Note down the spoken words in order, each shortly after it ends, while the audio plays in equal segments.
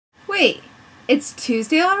Wait, it's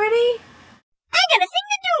Tuesday already? I'm gonna sing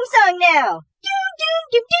the doom song now! Doom, doom,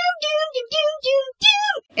 doom, doom, doom, doom, doom,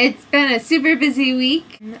 doom! It's been a super busy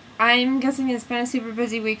week. I'm guessing it's been a super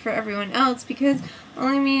busy week for everyone else because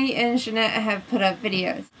only me and Jnet have put up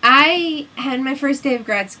videos. I had my first day of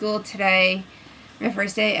grad school today, my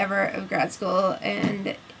first day ever of grad school,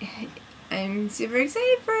 and I'm super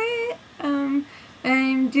excited for it.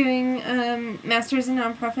 I'm doing Master's in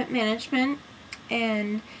Nonprofit Management,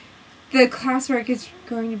 and the classwork is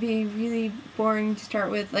going to be really boring to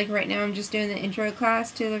start with. Like right now I'm just doing the intro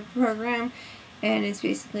class to the program, and it's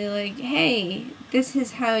basically like, hey, this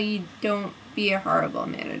is how you don't be a horrible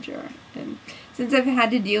manager. And since I've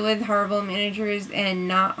had to deal with horrible managers and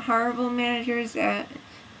not horrible managers at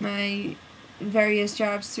my various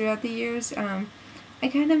jobs throughout the years, I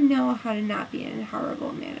kind of know how to not be a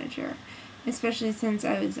horrible manager, especially since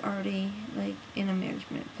I was already like in a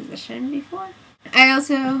management position before. I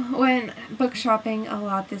also went book shopping a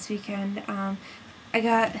lot this weekend. I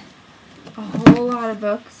got a whole lot of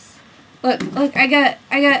books. Look, I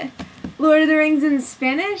got Lord of the Rings in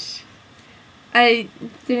Spanish. I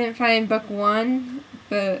didn't find book 1,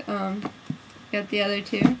 but got the other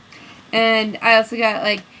 2. And I also got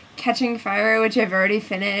like Catching Fire, which I've already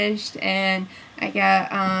finished, and I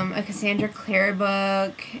got a Cassandra Clare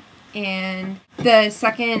book, and the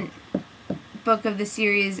second book of the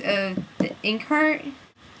series of the Inkheart,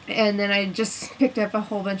 and then I just picked up a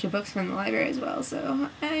whole bunch of books from the library as well, so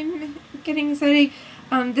I'm getting excited.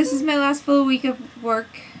 This is my last full week of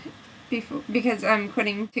work because I'm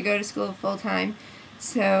quitting to go to school full-time,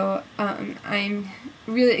 so I'm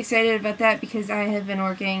really excited about that because I have been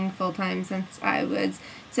working full-time since I was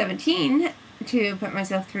 17 to put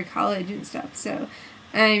myself through college and stuff, so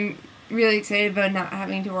I'm really excited about not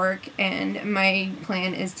having to work, and my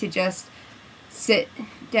plan is to just sit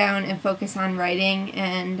down and focus on writing,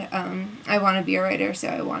 and I want to be a writer, so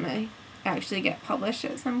I want to actually get published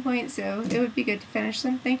at some point, so it would be good to finish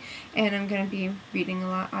something, and I'm going to be reading a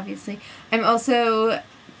lot, obviously. I'm also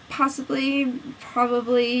probably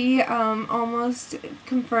almost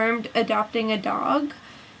confirmed adopting a dog,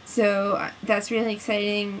 so that's really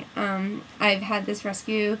exciting. I've had this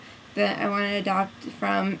rescue that I want to adopt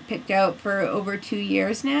from picked out for over 2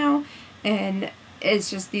 years now, and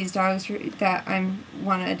it's just these dogs that I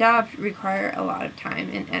want to adopt require a lot of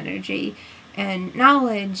time and energy and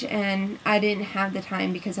knowledge, and I didn't have the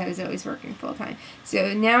time because I was always working full-time.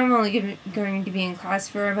 So now I'm only going to be in class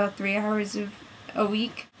for about 3 hours a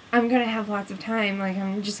week. I'm going to have lots of time. Like,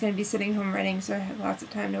 I'm just going to be sitting home writing, so I have lots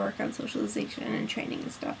of time to work on socialization and training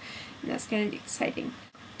and stuff, and that's going to be exciting.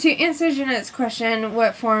 To answer Jeanette's question,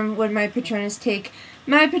 what form would my Patronus take?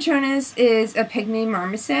 My Patronus is a pygmy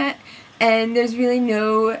marmoset, and there's really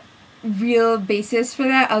no real basis for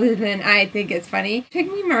that other than I think it's funny.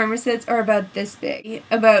 Pygmy marmosets are about this big,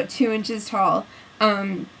 about 2 inches tall,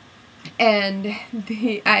 and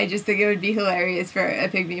I just think it would be hilarious for a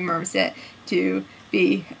pygmy marmoset to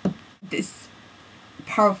be this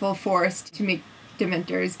powerful force to make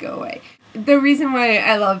dementors go away. The reason why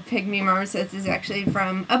I love pygmy marmosets is actually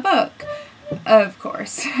from a book, of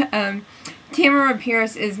course. Tamara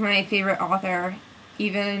Pierce is my favorite author,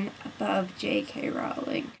 even above J.K.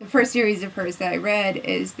 Rowling. The first series of hers that I read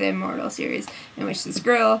is the Immortal series, in which this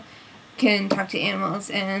girl can talk to animals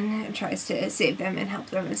and tries to save them and help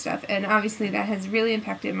them and stuff, and obviously that has really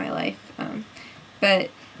impacted my life.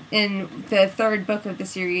 But in the 3rd book of the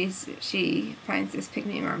series, she finds this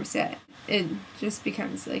pygmy marmoset. It just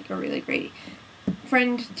becomes like a really great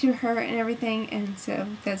friend to her and everything, and so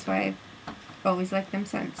that's why I've always liked them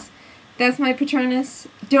since. That's my Patronus.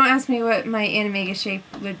 Don't ask me what my animagus shape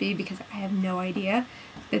would be because I have no idea,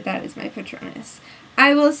 but that is my Patronus.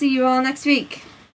 I will see you all next week.